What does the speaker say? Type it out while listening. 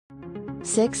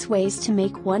6 Ways to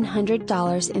Make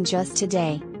 $100 in Just a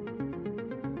Day.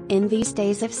 In these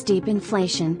days of steep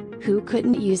inflation, who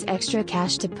couldn't use extra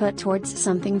cash to put towards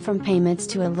something from payments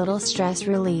to a little stress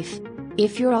relief?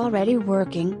 If you're already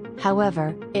working,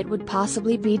 however, it would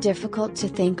possibly be difficult to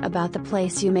think about the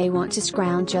place you may want to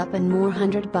scrounge up and more.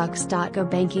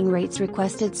 bucks.GoBankingRates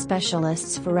requested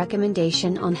specialists for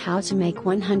recommendation on how to make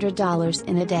 $100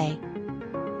 in a day.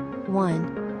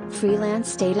 1.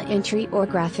 Freelance data entry or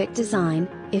graphic design.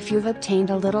 If you've obtained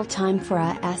a little time for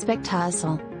a aspect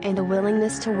hustle, and a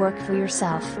willingness to work for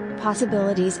yourself,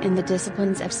 possibilities in the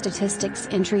disciplines of statistics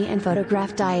entry and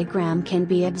photograph diagram can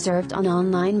be observed on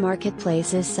online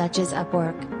marketplaces such as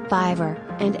Upwork, Fiverr,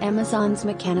 and Amazon's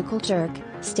Mechanical Turk,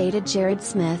 stated Jared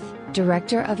Smith,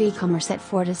 Director of E-commerce at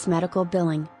Fortis Medical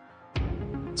Billing.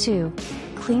 2.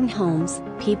 Clean homes.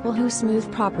 People who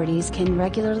smooth properties can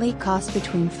regularly cost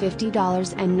between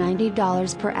 $50 and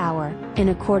 $90 per hour, in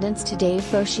accordance to Dave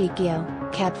Bochichio,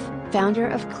 KEPF, founder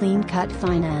of Clean Cut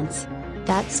Finance.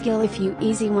 That skill. If you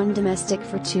easy one domestic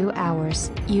for 2 hours,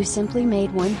 you simply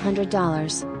made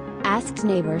 $100. Ask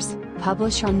neighbors,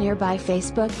 publish on nearby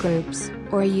Facebook groups,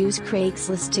 or use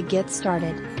Craigslist to get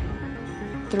started.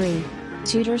 3.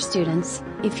 Tutor Students.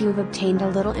 If you've obtained a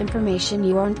little information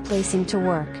you aren't placing to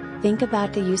work, think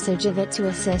about the usage of it to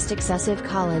assist excessive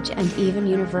college and even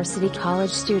university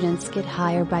college students get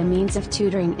higher by means of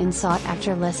tutoring in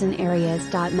sought-after lesson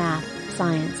areas. Math,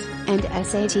 science, and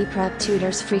SAT prep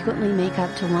tutors frequently make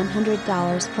up to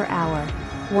 $100 per hour.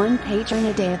 One patron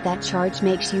a day at that charge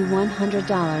makes you $100,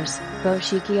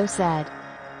 Bochichio said.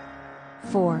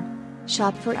 4.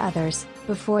 Shop for others.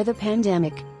 Before the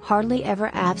pandemic, hardly ever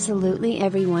absolutely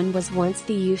everyone was once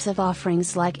the use of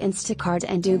offerings like Instacart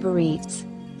and UberEats.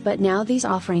 But now these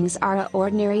offerings are an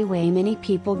ordinary way many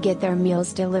people get their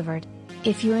meals delivered.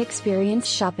 If you experience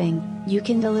shopping, you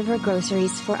can deliver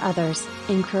groceries for others,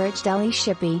 encouraged Ellie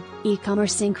Shippey,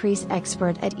 e-commerce increase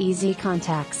expert at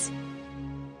EZContacts.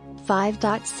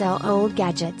 5. Sell old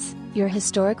gadgets. Your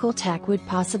historical tech would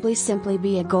possibly simply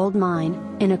be a gold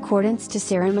mine, in accordance to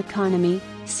Sarah McConomy,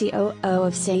 COO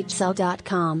of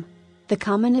SageSell.com. The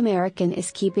common American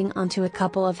is keeping onto a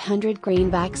couple of hundred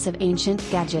greenbacks of ancient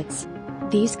gadgets.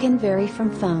 These can vary from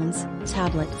phones,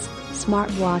 tablets,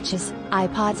 smartwatches,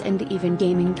 iPods, and even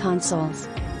gaming consoles.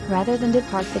 Rather than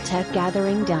depart the tech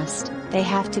gathering dust, they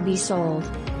have to be sold.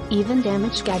 Even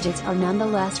damaged gadgets are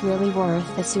nonetheless really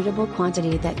worth a suitable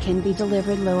quantity that can be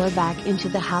delivered lower back into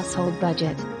the household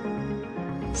budget.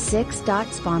 6.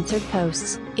 Sponsored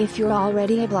posts. If you're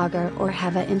already a blogger or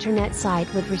have an internet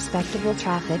site with respectable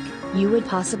traffic, you would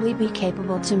possibly be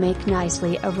capable to make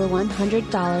nicely over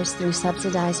 $100 through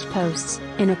subsidized posts,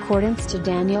 in accordance to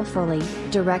Daniel Foley,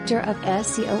 director of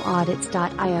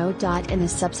SEOaudits.io. In a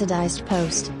subsidized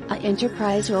post, an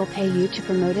enterprise will pay you to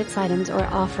promote its items or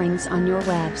offerings on your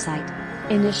website.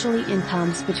 Initially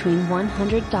incomes between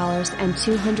 $100 and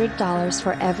 $200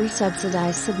 for every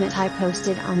subsidized submit I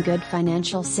posted on Good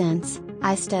Financial Sense.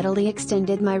 I steadily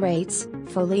extended my rates,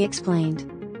 Foley explained.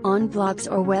 On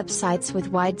blogs or websites with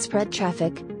widespread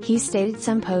traffic, he stated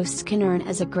some posts can earn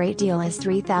as a great deal as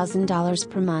 $3,000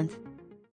 per month.